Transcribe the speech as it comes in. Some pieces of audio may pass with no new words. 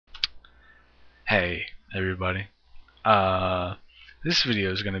Hey, everybody. Uh, this video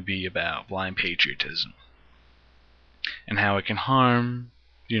is going to be about blind patriotism and how it can harm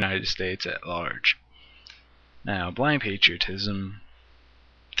the United States at large. Now, blind patriotism,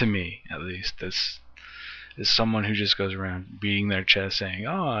 to me at least, is someone who just goes around beating their chest saying,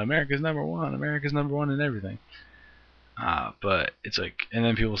 "Oh, America's number one in everything." But it's like, and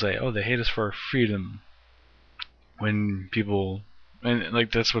then people say, "Oh, they hate us for our freedom." When people, and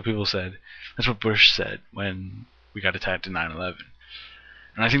like that's what people said. That's what Bush said when we got attacked in 9/11.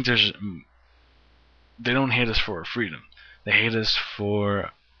 And I think they don't hate us for our freedom. They hate us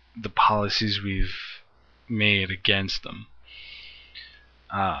for the policies we've made against them.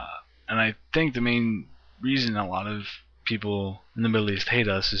 And I think the main reason a lot of people in the Middle East hate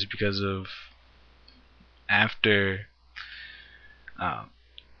us is because of after.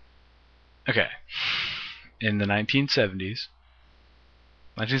 Okay, in the 1970s,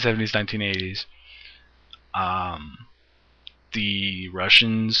 1980s, the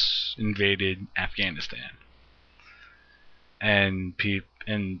Russians invaded Afghanistan, and people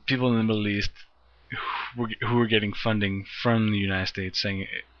in the Middle East who were getting funding from the United States saying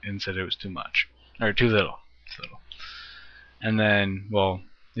and said it was too much or too little. And then, well,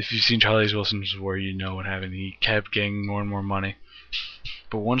 if you've seen Charlie Wilson's War, you know what happened. He kept getting more and more money.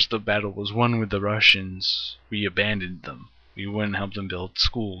 But once the battle was won with the Russians, we abandoned them. We wouldn't help them build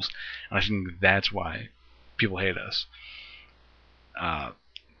schools. And I think that's why people hate us. And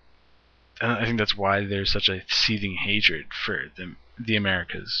I think that's why there's such a seething hatred for the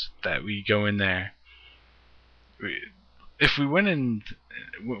Americas, that we go in there. If we went in,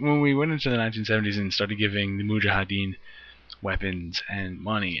 when we went into the 1970s and started giving the Mujahideen weapons and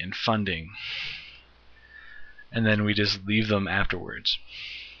money and funding, and then we just leave them afterwards.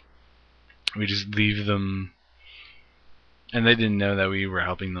 We just leave them, and they didn't know that we were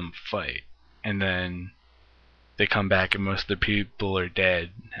helping them fight. And then they come back and most of the people are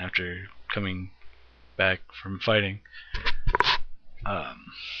dead after coming back from fighting.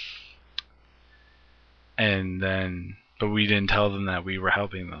 And then, but we didn't tell them that we were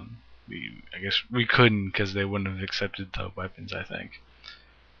helping them. I guess we couldn't because they wouldn't have accepted the weapons, I think.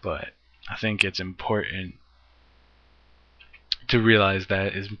 But I think it's important to realize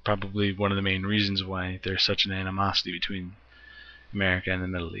that is probably one of the main reasons why there's such an animosity between America and the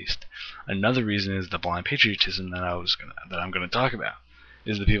Middle East. Another reason is the blind patriotism that I'm gonna talk about.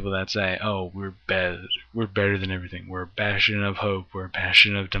 Is the people that say, "Oh, we're better than everything. We're a bastion of hope. We're a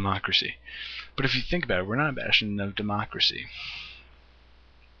bastion of democracy." But if you think about it, we're not a bastion of democracy.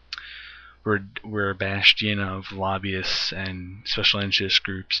 We're a bastion of lobbyists and special interest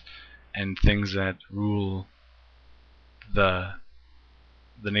groups and things that rule the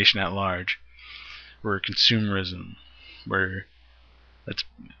nation at large. We're consumerism.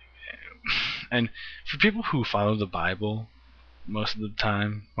 And for people who follow the Bible, most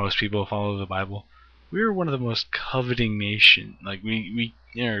people follow the Bible. We're one of the most coveting nations. Like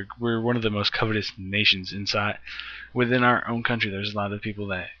we're one of the most covetous nations within our own country. There's a lot of people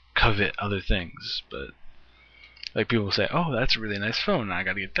that covet other things, but like people say, "Oh, that's a really nice phone. I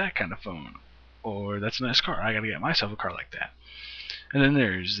got to get that kind of phone," or "That's a nice car. I got to get myself a car like that." And then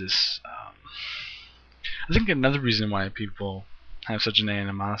there's this. I think another reason why people have such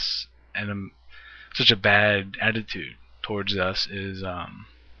an such a bad attitude towards us is I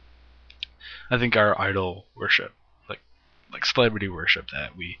think our idol worship, like celebrity worship,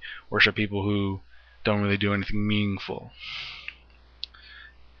 that we worship people who don't really do anything meaningful.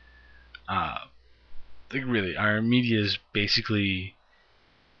 Like really, our media is basically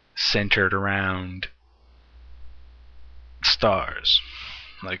centered around stars.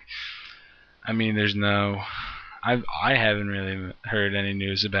 Like, I mean, I haven't really heard any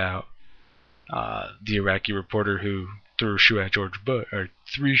news about the Iraqi reporter who threw a shoe at George Bush, or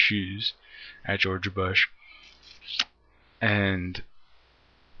 3 shoes at George Bush,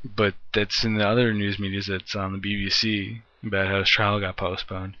 but that's in the other news media. That's on the BBC about how his trial got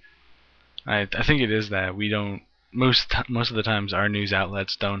postponed. I think it is that we don't, most of the times our news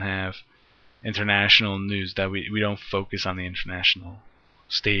outlets don't have international news, that we don't focus on the international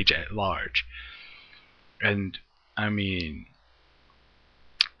stage at large. And I mean,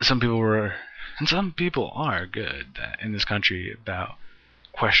 some people are good in this country about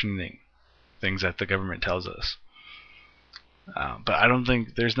questioning things that the government tells us. But I don't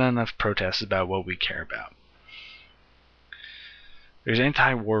think there's not enough protests about what we care about. There's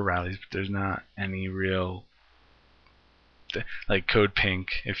anti-war rallies, but there's not any real, like Code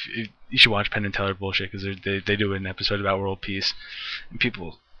Pink. If you should watch Penn and Teller bullshit, because they do an episode about world peace, and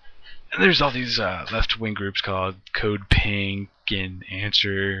there's all these left-wing groups called Code Pink and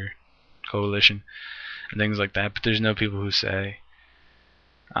Answer coalition and things like that. But there's no people who say,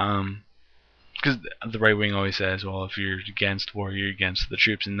 because the right wing always says, well, if you're against war, you're against the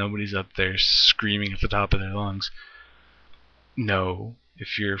troops, and nobody's up there screaming at the top of their lungs. No,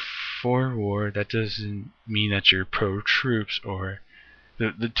 if you're for war, that doesn't mean that you're pro-troops, or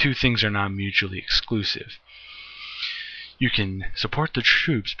the two things are not mutually exclusive. You can support the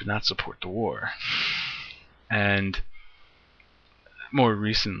troops, but not support the war. And more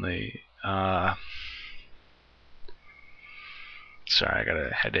recently, sorry, I got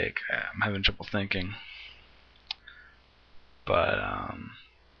a headache. I'm having trouble thinking. But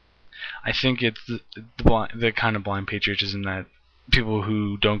I think it's the kind of blind patriotism that people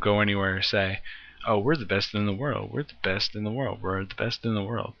who don't go anywhere say, oh, we're the best in the world. We're the best in the world. We're the best in the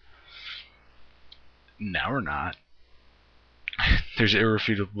world. No, we're not. There's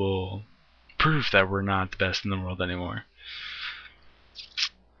irrefutable proof that we're not the best in the world anymore.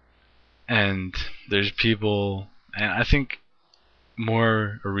 And there's people, and I think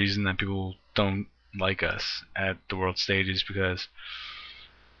more a reason that people don't like us at the world stage is because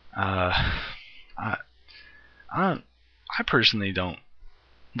I personally don't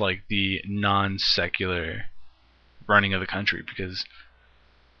like the non-secular running of the country, because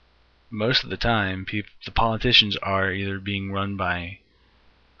most of the time the politicians are either being run by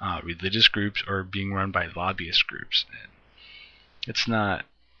religious groups or being run by lobbyist groups. It's not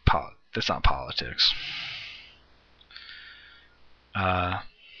that's not politics.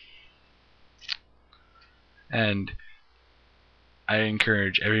 And I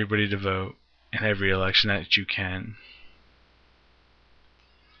encourage everybody to vote in every election that you can.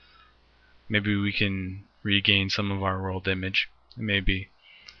 Maybe we can regain some of our world image. Maybe.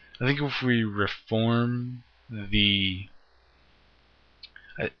 I think if we reform and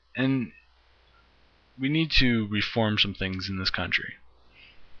we need to reform some things in this country,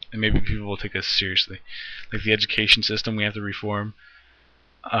 and maybe people will take us seriously. Like the education system, we have to reform.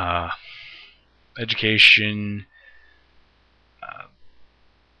 Education.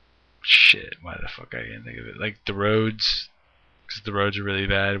 Shit, why the fuck I can't think of it? Like the roads, because the roads are really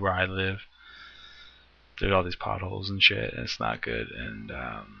bad where I live. There's all these potholes and shit, and it's not good. And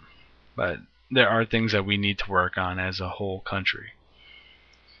but there are things that we need to work on as a whole country.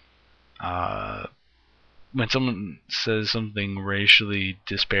 When someone says something racially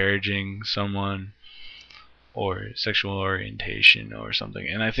disparaging someone or sexual orientation or something,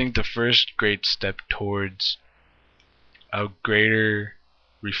 and I think the first great step towards a greater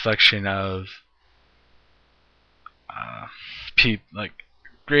reflection of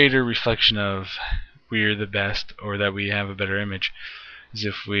greater reflection of we're the best, or that we have a better image, is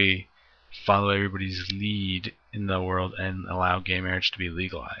if we follow everybody's lead in the world and allow gay marriage to be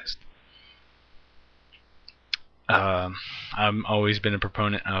legalized. I've always been a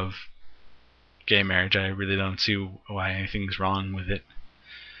proponent of gay marriage. I really don't see why anything's wrong with it.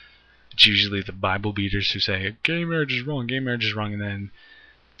 It's usually the Bible beaters who say gay marriage is wrong, and then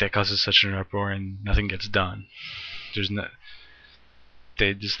that causes such an uproar and nothing gets done.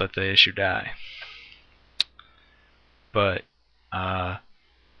 They just let the issue die. But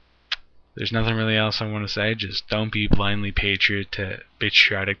there's nothing really else I want to say. Just don't be blindly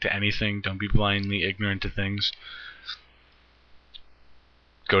patriotic to anything. Don't be blindly ignorant to things.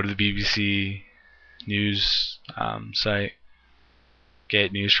 Go to the BBC news site.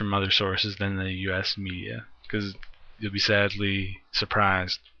 Get news from other sources than the US media, because you'll be sadly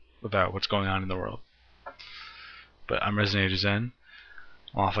surprised about what's going on in the world. But I'm RezenatorZen.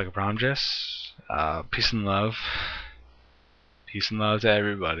 I'm off like a prom dress. Peace and love. Peace and love to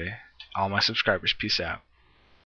everybody. All my subscribers. Peace out.